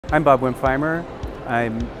I'm Bob Wimpfheimer.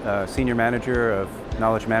 I'm Senior Manager of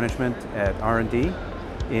Knowledge Management at R&D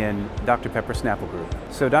in Dr. Pepper Snapple Group.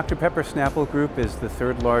 So Dr. Pepper Snapple Group is the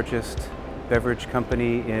third largest beverage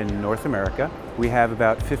company in North America. We have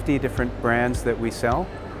about 50 different brands that we sell.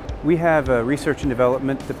 We have a research and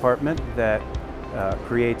development department that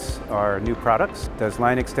creates our new products, does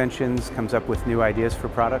line extensions, comes up with new ideas for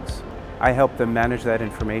products. I help them manage that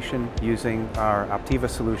information using our Optiva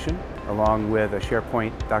solution along with a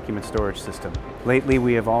SharePoint document storage system. Lately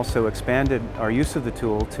we have also expanded our use of the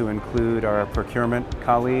tool to include our procurement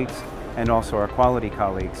colleagues and also our quality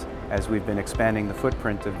colleagues as we've been expanding the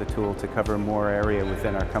footprint of the tool to cover more area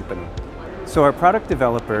within our company. So our product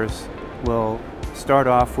developers will start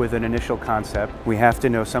off with an initial concept. We have to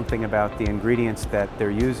know something about the ingredients that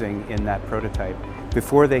they're using in that prototype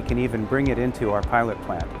before they can even bring it into our pilot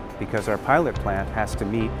plant, because our pilot plant has to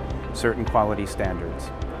meet certain quality standards.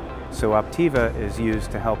 So Optiva is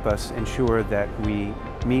used to help us ensure that we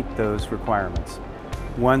meet those requirements.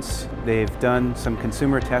 Once they've done some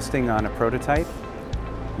consumer testing on a prototype,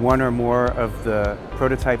 one or more of the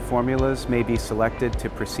prototype formulas may be selected to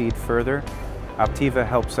proceed further. Optiva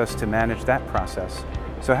helps us to manage that process.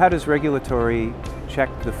 So how does regulatory check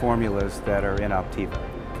the formulas that are in Optiva?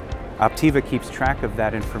 Optiva keeps track of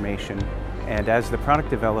that information, and as the product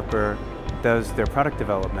developer does their product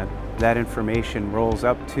development, that information rolls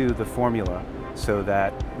up to the formula so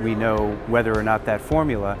that we know whether or not that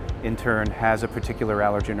formula in turn has a particular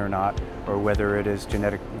allergen or not, or whether it is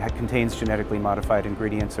contains genetically modified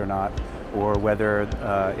ingredients or not, or whether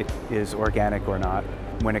it is organic or not.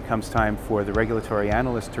 When it comes time for the regulatory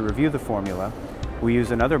analyst to review the formula, we use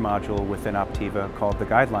another module within Optiva called the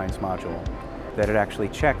guidelines module that it actually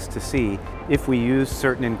checks to see if we use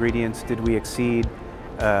certain ingredients, did we exceed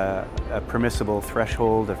a permissible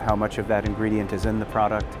threshold of how much of that ingredient is in the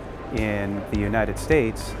product. In the United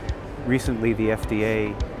States, recently the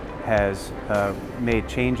FDA has made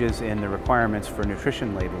changes in the requirements for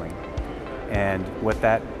nutrition labeling. And what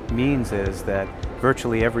that means is that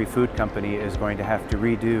virtually every food company is going to have to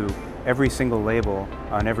redo every single label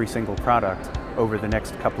on every single product over the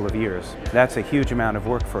next couple of years. That's a huge amount of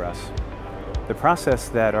work for us. The process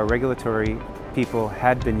that our regulatory people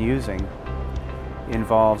had been using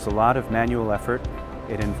involves a lot of manual effort.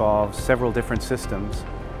 It involves several different systems.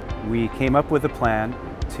 We came up with a plan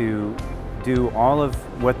to do all of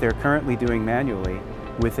what they're currently doing manually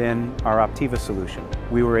within our Optiva solution.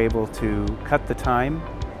 We were able to cut the time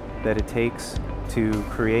that it takes to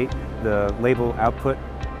create the label output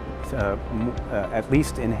at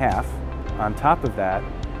least in half. On top of that,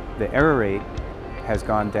 the error rate has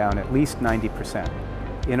gone down at least 90%.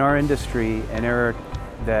 In our industry, an error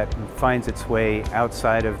that finds its way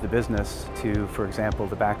outside of the business to, for example,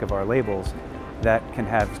 the back of our labels, that can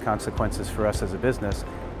have consequences for us as a business.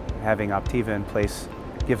 Having Optiva in place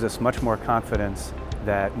gives us much more confidence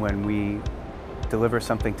that when we deliver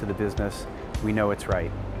something to the business, we know it's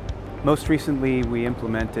right. Most recently, we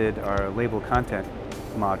implemented our label content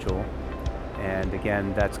module, and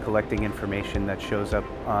again, that's collecting information that shows up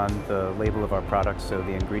on the label of our products, so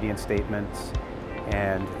the ingredient statements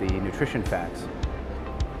and the nutrition facts.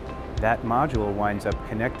 That module winds up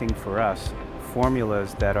connecting for us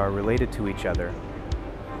formulas that are related to each other,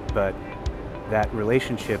 but that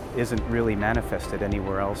relationship isn't really manifested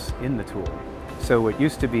anywhere else in the tool. So what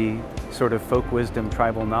used to be sort of folk wisdom,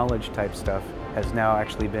 tribal knowledge type stuff has now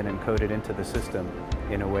actually been encoded into the system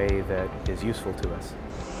in a way that is useful to us.